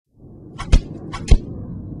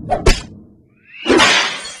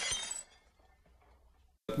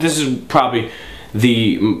This is probably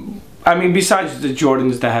I mean, besides the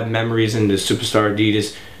Jordans that have memories and the Superstar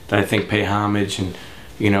Adidas that I think pay homage, and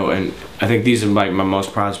and I think these are like my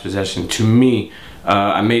most prized possession. To me,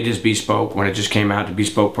 I made this bespoke when it just came out. The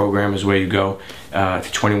bespoke program is where you go to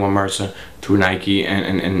 21 Mercer through Nike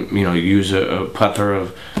and use a plethora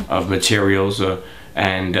of materials.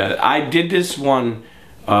 And I did this one,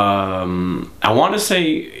 I want to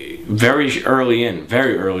say very early in,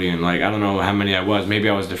 like I don't know how many I was. Maybe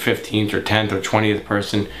I was the 15th or 10th or 20th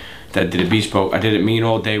person that did a bespoke. I did it. Mean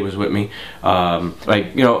Old Day was with me.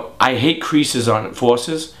 I hate creases on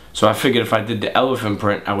forces, so I figured if I did the elephant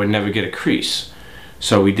print, I would never get a crease.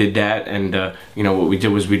 So we did that, and what we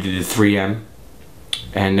did was we did the 3M,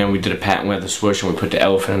 and then we did a patent leather swoosh, and we put the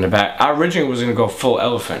elephant in the back. I originally was gonna go full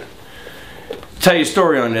elephant. Tell you a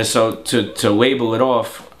story on this. So to label it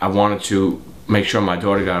off, I wanted to make sure my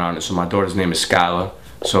daughter got on it. So my daughter's name is Skylar.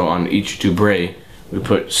 So on each Dubré, we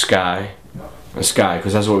put Sky and Sky,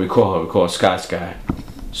 because that's what we call her. We call her Sky.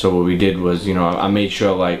 So what we did was, I made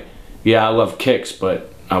sure, like, yeah, I love kicks,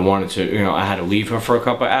 but I wanted to, I had to leave her for a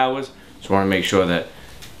couple of hours. So I want to make sure that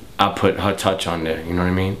I put her touch on there, you know what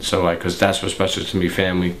I mean? So like, because that's what's special to me,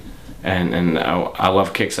 family, and I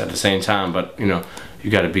love kicks at the same time, but you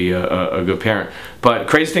got to be a good parent. But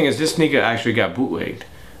crazy thing is, this sneaker actually got bootlegged.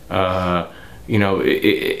 I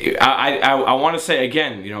want to say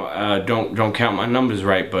again, don't count my numbers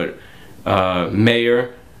right, but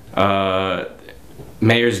Mayer's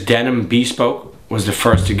denim bespoke was the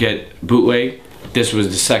first to get bootlegged. This was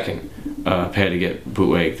the second pair to get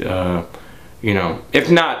bootlegged.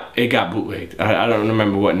 If not, it got bootlegged. I don't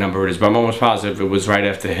remember what number it is, but I'm almost positive it was right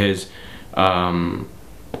after his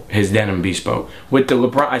denim bespoke. With the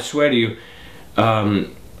LeBron, I swear to you,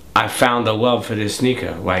 I found a love for this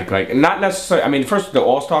sneaker. Like not necessarily. I mean, first, the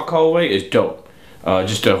All-Star colorway is dope.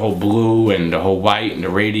 Just the whole blue and the whole white and the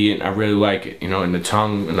radiant, I really like it. And the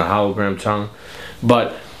tongue and the hologram tongue.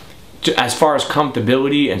 But as far as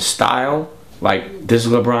comfortability and style, like this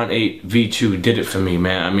LeBron 8 V2 did it for me,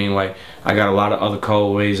 man. I mean, like, I got a lot of other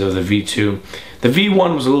colorways of the V2. The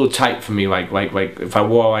V1 was a little tight for me. Like if I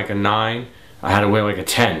wore like a 9, I had to wear like a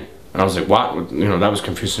 10. And I was like, what? That was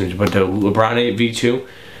confusing. But the LeBron 8 V2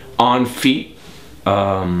 on feet,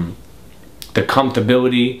 the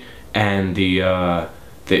comfortability and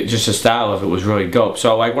just the style of it was really dope.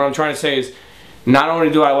 So like, what I'm trying to say is, not only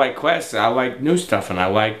do I like classics, I like new stuff, and I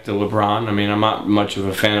like the LeBron. I mean, I'm not much of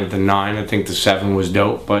a fan of the 9. I think the 7 was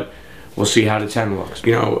dope, but we'll see how the 10 looks.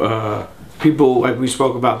 People, like we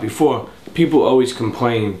spoke about before, people always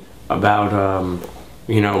complain about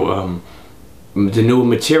the new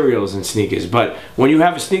materials in sneakers. But when you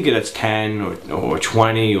have a sneaker that's 10 or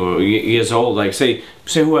 20 or years old, like say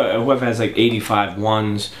whoever has like 85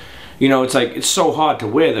 ones, it's like, it's so hard to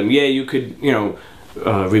wear them. Yeah, you could,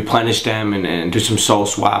 replenish them and do some sole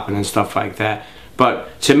swapping and stuff like that.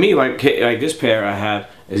 But to me, like this pair I have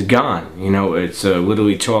is gone. It's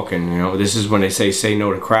literally talking. This is when they say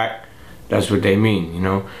no to crack. That's what they mean.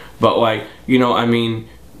 But like, I mean,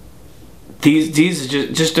 these are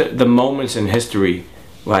just the moments in history,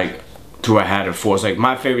 like through I had a force. Like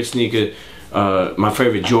my favorite sneaker, my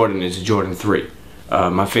favorite Jordan is Jordan 3.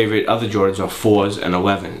 My favorite other Jordans are 4s and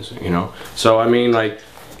 11s. So I mean, like,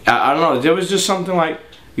 I don't know, there was just something like,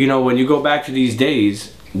 when you go back to these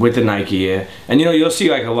days with the Nike Air, and you'll see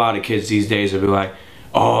like a lot of kids these days will be like,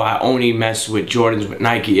 oh, I only mess with Jordans with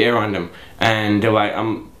Nike Air on them, and they're like,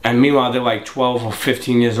 and meanwhile they're like 12 or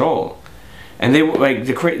 15 years old, and they were like,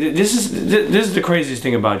 this is the craziest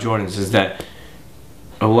thing about Jordans, is that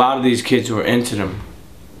a lot of these kids who are into them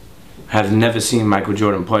have never seen Michael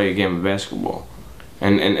Jordan play a game of basketball,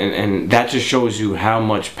 and that just shows you how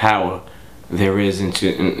much power there is in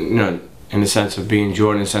the sense of being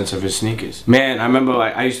Jordan, in the sense of his sneakers. Man, I remember,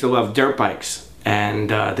 like, I used to love dirt bikes, and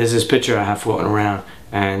there's this picture I have floating around,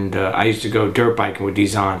 and I used to go dirt biking with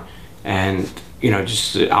these on, and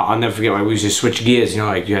I'll never forget, like, we used to switch gears,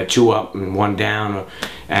 like you had 2 up and 1 down,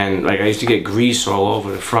 and like I used to get grease all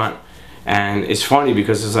over the front. And it's funny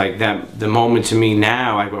because it's like that, the moment to me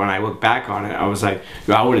now, like when I look back on it, I was like,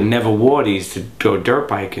 I would have never wore these to go dirt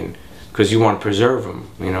biking, because you want to preserve them,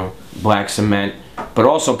 black cement. But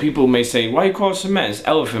also people may say, why you call it cement? It's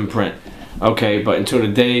elephant print. Okay, but until the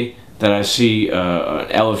day that I see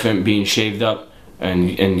an elephant being shaved up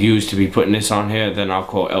and used to be putting this on here, then I'll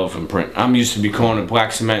call it elephant print. I'm used to be calling it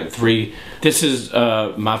black cement 3. This is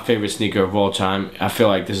my favorite sneaker of all time. I feel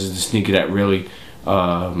like this is the sneaker that really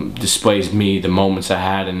displays me, the moments I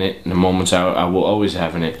had in it, and the moments I will always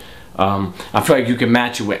have in it. I feel like you can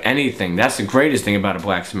match it with anything. That's the greatest thing about a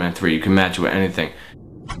black cement 3. You can match it with anything.